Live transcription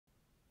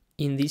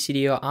In this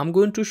video, I'm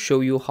going to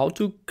show you how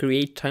to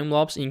create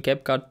time-lapse in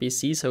CapCut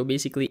PC. So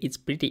basically it's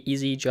pretty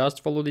easy,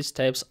 just follow the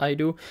steps I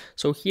do.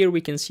 So here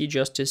we can see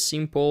just a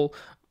simple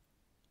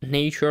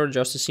nature,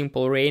 just a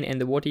simple rain.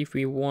 And what if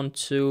we want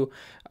to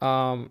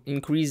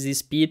increase the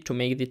speed to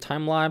make the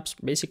time lapse?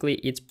 Basically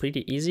it's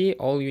pretty easy.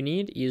 All you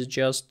need is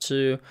just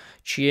to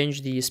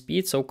change the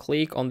speed. So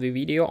click on the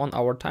video on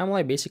our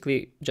timeline,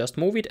 basically just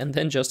move it and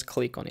then just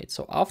click on it.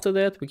 So after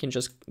that we can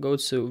just go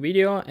to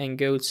video and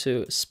go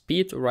to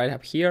speed right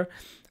up here.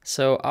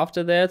 So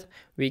after that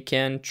we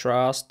can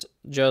just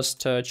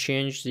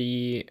change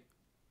the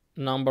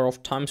number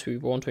of times we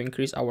want to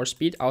increase our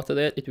speed. After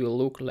that it will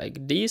look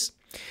like this.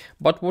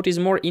 But what is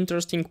more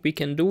interesting we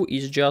can do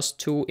is just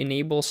to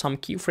enable some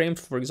keyframes.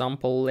 For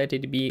example, let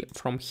it be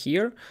from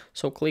here.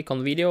 So click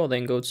on video,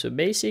 then go to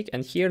basic,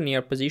 and here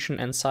near position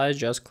and size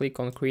just click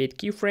on create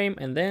keyframe,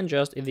 and then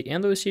just at the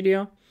end of the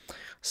video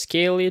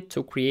scale it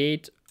to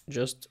create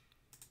just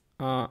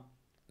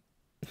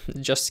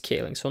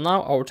scaling. So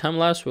now our time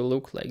lapse will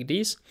look like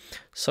this.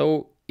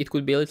 So it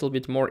could be a little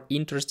bit more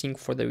interesting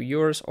for the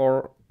viewers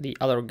or the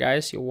other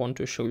guys you want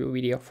to show your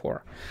video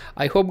for.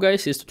 I hope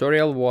guys this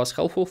tutorial was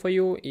helpful for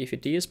you. If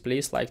it is,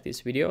 please like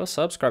this video,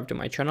 subscribe to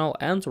my channel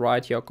and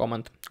write your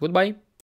comment. Goodbye.